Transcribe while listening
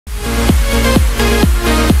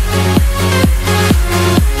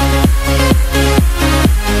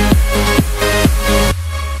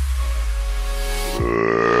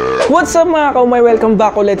What's up mga kaumay? Welcome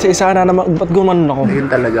back ulit sa isa na naman. Ba't gumanon ako? Yun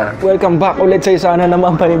talaga. Welcome back ulit sa isa na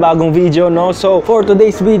naman panibagong video, no? So, for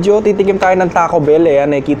today's video, titikim tayo ng Taco Bell. Ayan,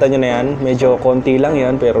 nakikita nyo na yan. Medyo konti lang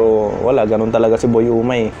yan, pero wala, ganun talaga si Boy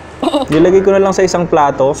Umay. Nilagay ko na lang sa isang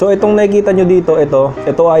plato. So, itong nakikita nyo dito,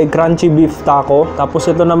 ito ay crunchy beef taco. Tapos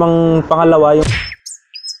ito namang pangalawa, yung...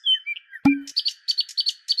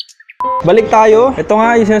 Balik tayo. Ito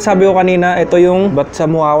nga yung sinasabi ko kanina. Ito yung, ba't sa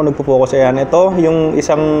mukha ako nagpo-focus? Ayan, ito yung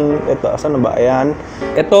isang, ito, asan na ba? Ayan.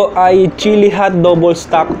 Ito ay chili hot double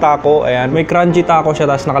stack taco. Ayan, may crunchy taco siya,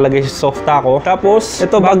 tapos nakalagay sa soft taco. Tapos,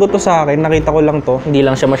 ito bago to sa akin, nakita ko lang to. Hindi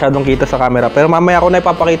lang siya masyadong kita sa camera. Pero mamaya ko na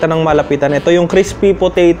ipapakita ng malapitan. Ito yung crispy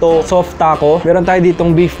potato soft taco. Meron tayo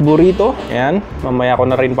ditong beef burrito. Ayan, mamaya ko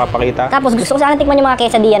na rin papakita. Tapos gusto ko sana tikman yung mga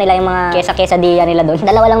quesadilla nila, yung mga quesadilla nila doon.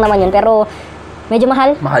 Dalawa lang naman yun, pero medyo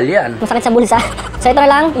mahal. Mahal yan. Masakit sa bulsa. So ito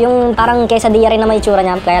na lang, yung parang quesadilla rin naman yung tsura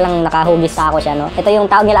niya, kaya lang nakahugis sa ako siya, no? Ito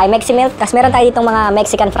yung tawag nila ay Meximelt. Tapos meron tayo ditong mga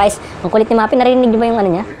Mexican fries. Ang kulit ni Mapi, narinig niyo ba yung ano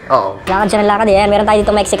niya? Oo. Lakad siya ng lakad. Ayan, meron tayo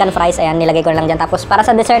ditong Mexican fries. Ayan, nilagay ko na lang dyan. Tapos para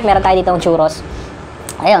sa dessert, meron tayo ditong churros.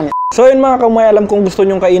 Ayun. So yun mga kaumay, alam kong gusto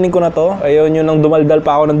nyong kainin ko na to. Ayun, yun ang dumaldal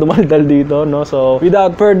pa ako ng dumaldal dito, no? So,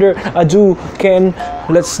 without further ado,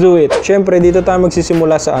 let's do it. Siyempre, dito tayo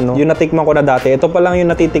magsisimula sa ano, yung natikman ko na dati. Ito pa lang yung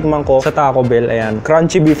natitikman ko sa Taco Bell. Ayan,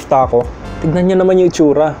 crunchy beef taco. Tignan nyo naman yung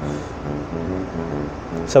itsura.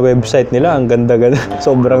 Sa website nila, ang ganda-ganda.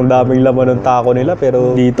 Sobrang daming laman ng taco nila.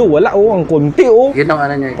 Pero dito, wala oh, ang konti oh. Yun ang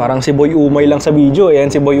ano niya. Parang si Boy Umay lang sa video. Ayan,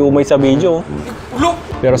 si Boy Umay sa video.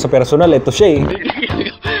 Pero sa personal, ito siya eh.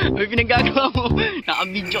 May pinagagawa mo.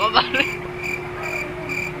 Naka-video ka ba?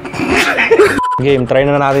 Game, try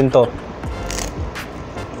na natin to.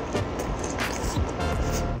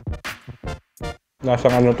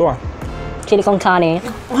 Nasang ano to ah? Chili con carne.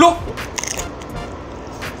 Ulo!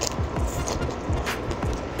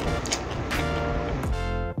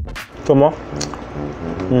 Ito mo?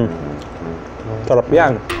 Sarap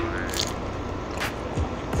yan.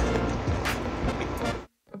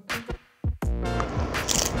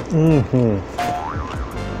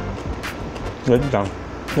 Good lang.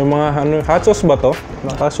 Yung mga ano, hot sauce ba to?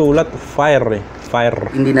 Nakasulat fire eh.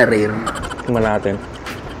 Fire. Hindi na rare. Tingnan natin.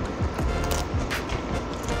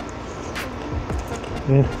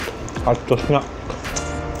 Hot sauce nga.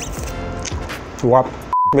 Wap.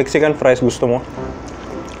 Mexican fries gusto mo?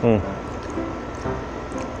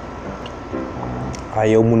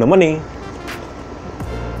 Ayaw mo naman eh.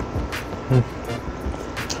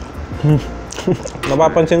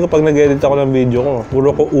 Napapansin ko pag nag-edit ako ng video ko, puro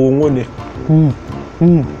ko ungol eh.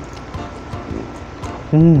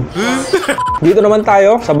 Dito naman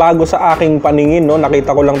tayo sa bago sa aking paningin, no?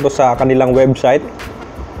 Nakita ko lang to sa kanilang website.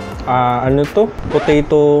 Ano to?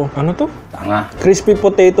 Potato, ano to? Tanga. Crispy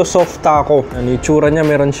potato soft taco. Ano yung tsura niya,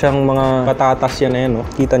 meron siyang mga patatas yan eh, no?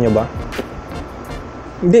 Kita nyo ba?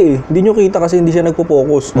 Hindi eh, hindi nyo kita kasi hindi siya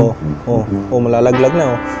nagpo-focus. Malalaglag na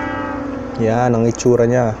oh. Yan, ang itsura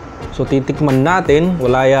niya. So titikman natin,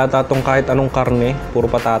 wala yata tong kahit anong karne, puro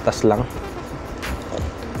patatas lang.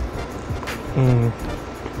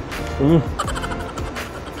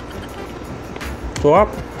 Sarap.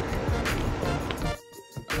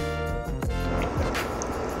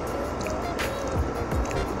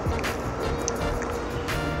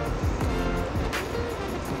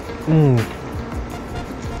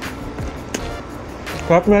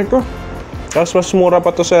 Sarap na ito. Tapos mas mura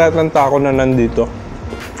pa to sa lahat ng taco na nandito.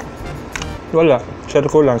 Wala.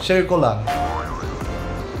 Share ko lang. Share ko lang.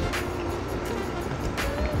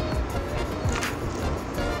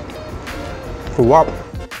 Wow.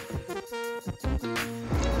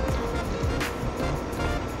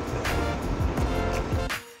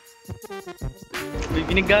 May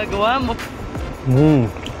pinagagawa mo.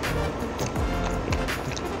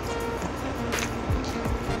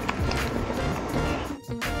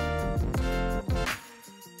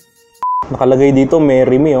 Nakalagay dito,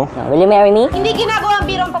 marry me, oh. Will you marry me? Hindi ginagawa ang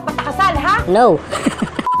birong pagpapakasal, ha? No.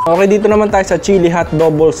 Okay, dito naman tayo sa chili hot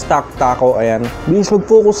double stack taco. Ayan. Bilis,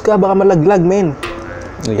 mag-focus ka, baka malaglag, men.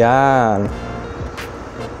 Ayan.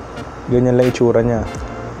 Ganyan lang itsura niya.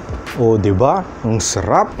 Oh, diba? Ang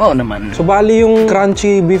sarap. Oo naman. So, bali yung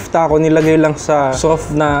crunchy beef taco, nilagay lang sa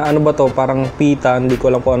soft na, ano ba to, parang pita, hindi ko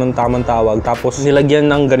alam kung anong tamang tawag. Tapos, nilagyan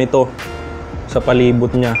ng ganito sa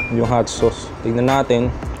palibot niya, yung hot sauce. Tingnan natin.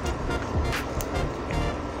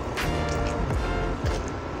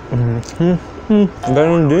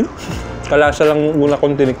 Ganun din. Kalasa lang muna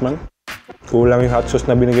kong tinikman. Kulang yung hot sauce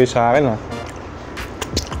na binigay sa akin, ha.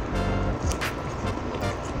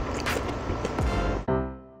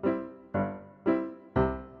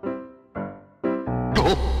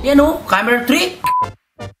 Yan o, camera trick.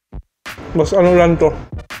 Mas ano lang to.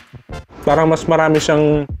 Parang mas marami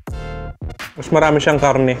siyang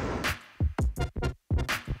karne.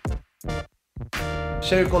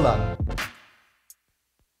 Share ko lang.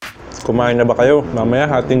 Kumain na ba kayo? Mamaya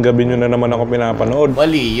hating gabi nyo na naman ako pinapanood.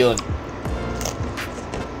 Mali yun.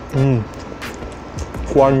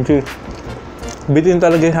 Crunchy. Bitin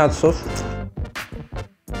talaga yung hot sauce.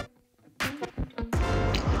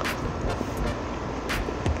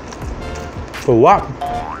 Wow!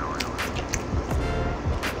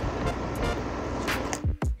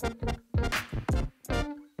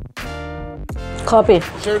 Coffee.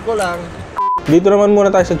 Share ko lang. Dito naman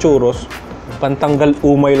muna tayo sa churros. Pantanggal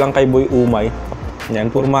umay lang kay Boy Umay.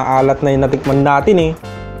 Yan, puro maalat na yung natikman natin eh.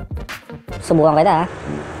 Subukan kita ha.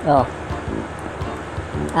 Oh.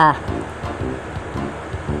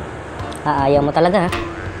 Ayaw mo talaga ha.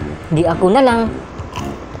 Di ako na lang.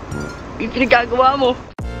 Yung pinagagawa mo.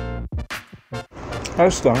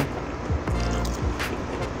 Ayos lang.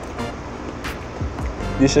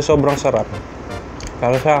 Di siya sobrang sarap.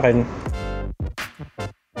 Para sa akin.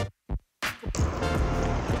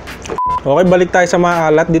 Okay, balik tayo sa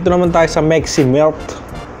maalat. Dito naman tayo sa Meximelt.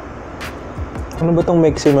 Ano ba tong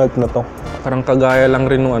Meximelt na to? Parang kagaya lang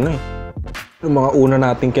rin ng ano eh. Yung mga una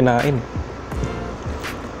nating kinain.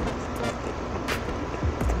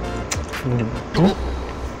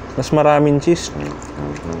 Mas maraming cheese.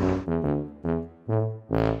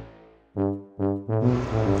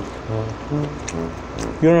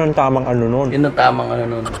 Yun ang tamang ano nun. Yun ang tamang ano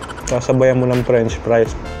nun. Sasabayan mo ng french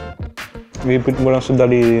fries. Ipit mo lang sa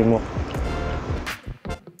daliri mo.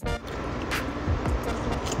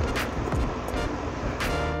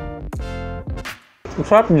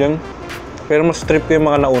 Masarap din. Pero mas trip ko yung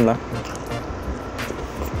mga nauna.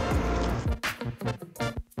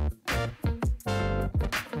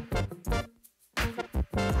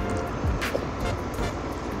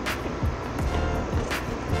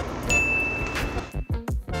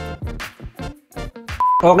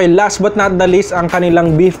 Okay, last but not the least, ang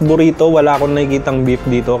kanilang beef burrito. Wala akong nakikitang beef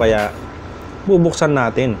dito, kaya bubuksan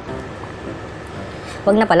natin.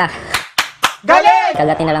 Wag na pala. Galit!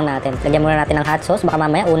 Kagatin na lang natin. Lagyan muna natin ng hot sauce. Baka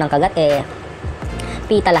mamaya unang kagat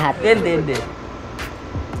pita lahat. Hindi.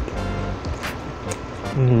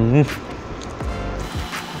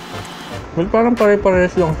 Well, parang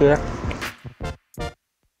pare-pares lang sila.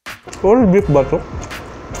 All beef ba to?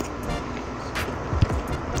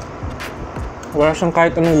 Wala siyang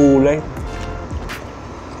kahit anong gulay.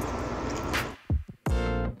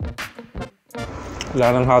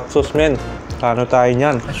 Wala ng hot sauce, men. Paano tayo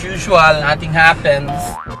niyan? As usual, nothing happens.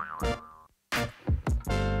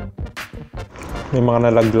 May mga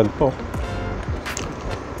nalaglag po.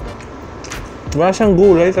 Wala siyang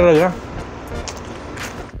gulay talaga.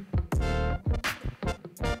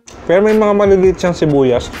 Pero may mga maliliit siyang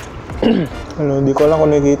sibuyas. Hindi ko alam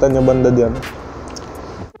kung nakikita niyo banda diyan.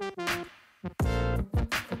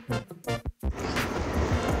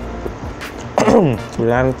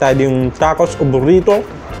 Wala na tayo yung tacos o burrito.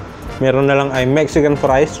 Meron na lang ay Mexican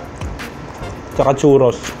fries. Tsaka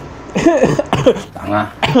churros. Tanga.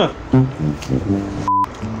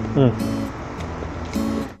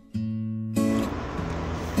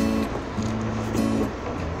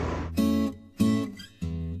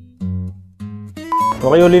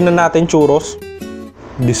 Okay, uli na natin churros.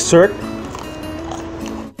 Dessert.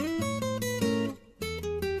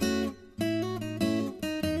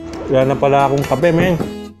 Wala na pala akong kape, men.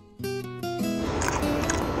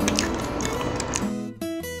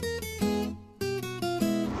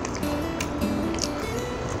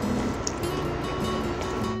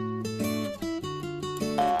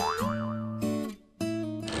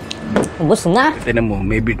 Ubus na. Tignan mo,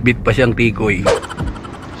 may bit-bit pa siyang tikoy.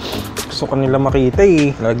 Gusto ko nila makita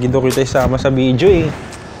eh. Lagi daw kita isama sa video eh.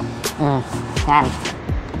 Yan.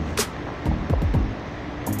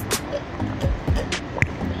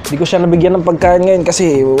 Hindi ko siya nabigyan ng pagkain ngayon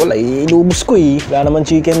kasi wala eh. Inubos ko eh. Wala naman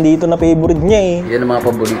chicken dito na favorite niya eh. Yan ang mga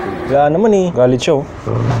paborito. Wala naman eh. Galit siya oh.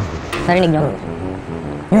 Narinig nyo?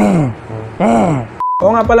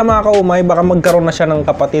 Oo nga pala mga kaumay, baka magkaroon na siya ng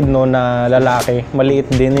kapatid no na lalaki. Maliit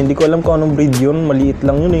din. Hindi ko alam kung anong breed yun. Maliit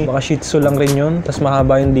lang yun eh. Baka Shih Tzu lang rin yun. Tapos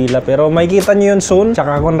mahaba yung dila. Pero makikita nyo yun soon.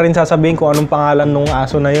 Tsaka ko na rin sasabihin kung anong pangalan nung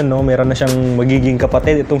aso na yun no. Meron na siyang magiging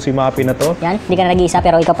kapatid. Itong si Mapi na to. Yan, hindi ka na nag-iisa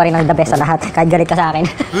pero ikaw pa rin ang the best sa lahat. Kahit galit ka sa akin.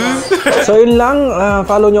 So yun lang.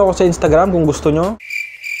 Follow nyo ako sa Instagram kung gusto nyo.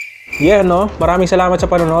 Yeah no. Maraming salamat sa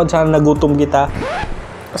panonood. Sana nagutom kita.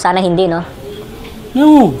 O sana hindi, no?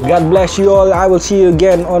 God bless you all. I will see you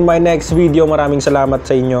again on my next video. Maraming salamat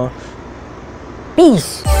sa inyo.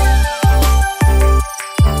 Peace!